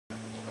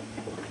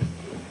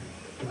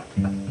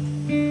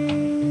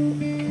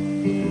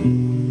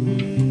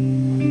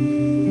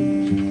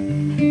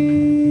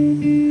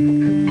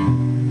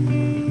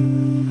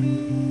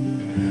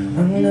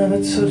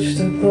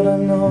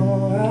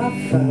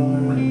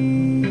fella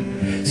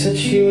said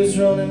she was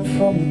running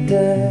from the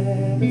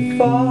dead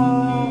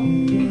before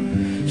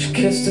she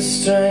kissed a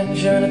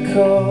stranger in a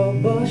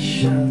cold bus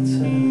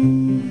shelter.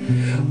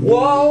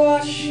 What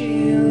was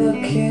she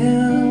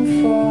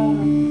looking for?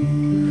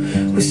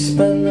 We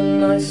spent the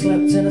night,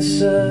 slept in a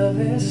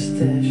service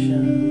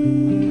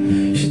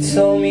station. She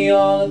told me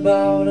all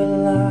about her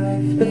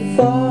life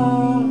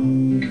before.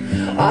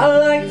 I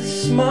liked the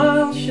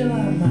smile, she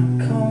liked my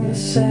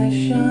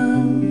conversation,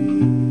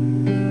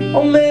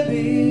 or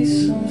maybe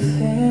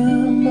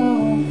something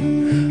more.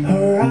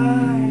 Her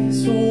eyes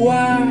were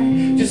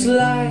wide, just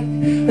like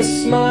a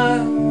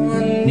smile.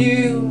 I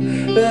knew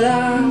that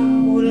I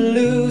would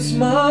lose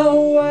my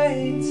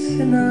way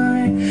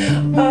tonight.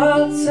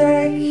 I'll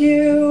take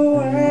you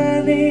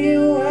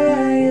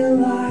anywhere you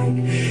like.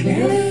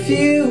 If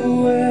you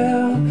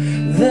will,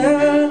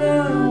 then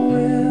I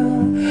will.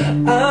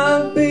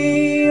 I'll be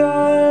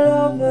your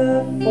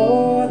lover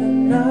for the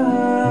night.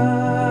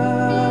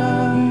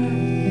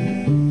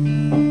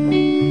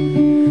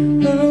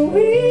 And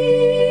we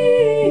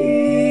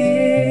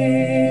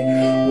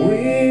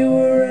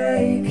were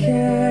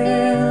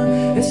aching,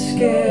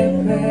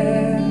 escaping,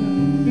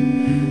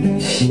 and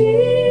she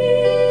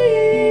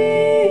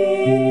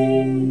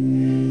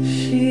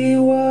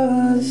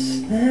was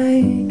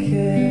naked.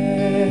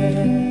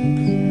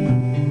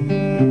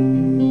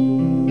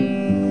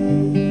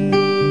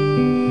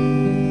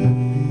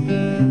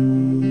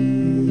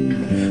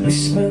 We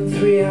spent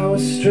 3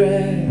 hours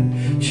straight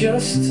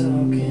just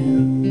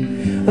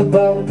talking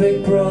about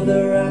Big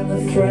Brother and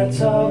the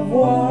threat of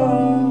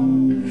war.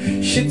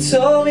 She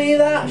told me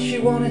that she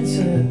wanted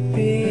to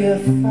be a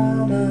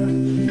farmer,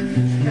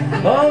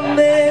 or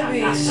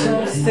maybe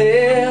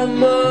something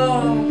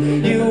more.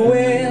 You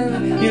win,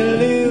 you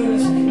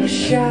lose, you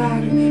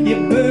shag, you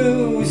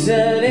booze,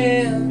 and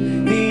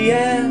in the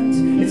end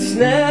it's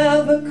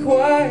never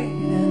quite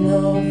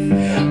enough.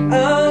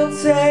 I'll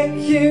take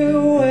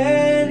you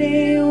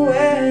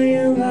anywhere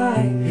you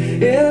like.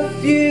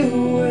 If you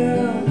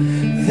will,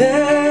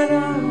 then I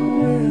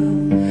will.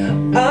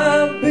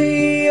 I'll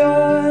be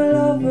your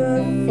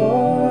lover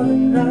for the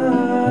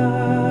night.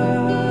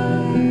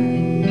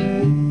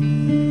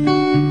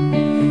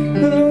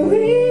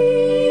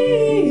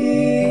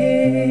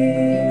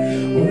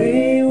 We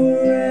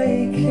were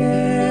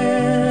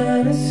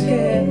aching,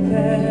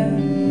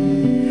 escaping,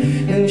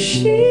 and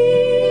she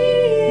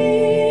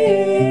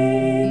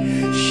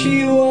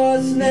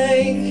was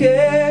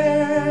naked.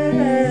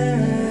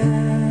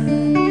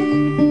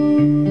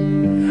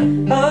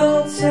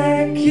 I'll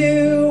take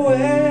you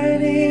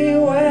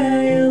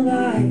anywhere you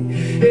like.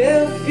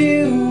 If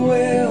you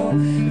will,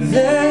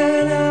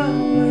 then I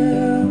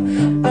will.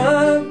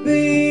 I'll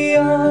be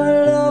your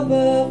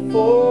lover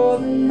for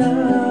the night.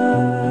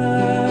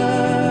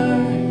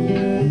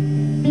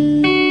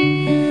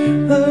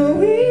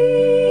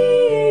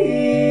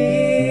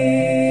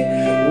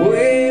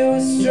 We were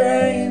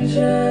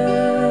strangers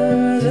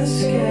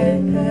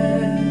escaping,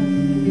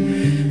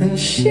 and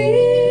she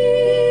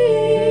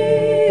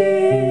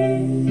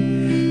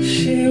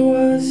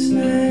was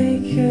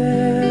naked.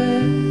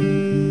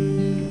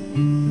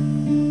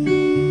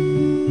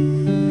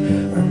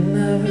 I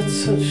never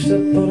touched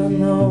her, but I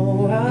know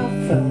I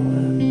felt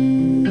her.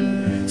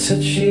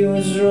 Said she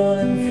was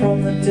running from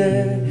the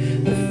dead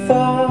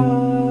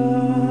before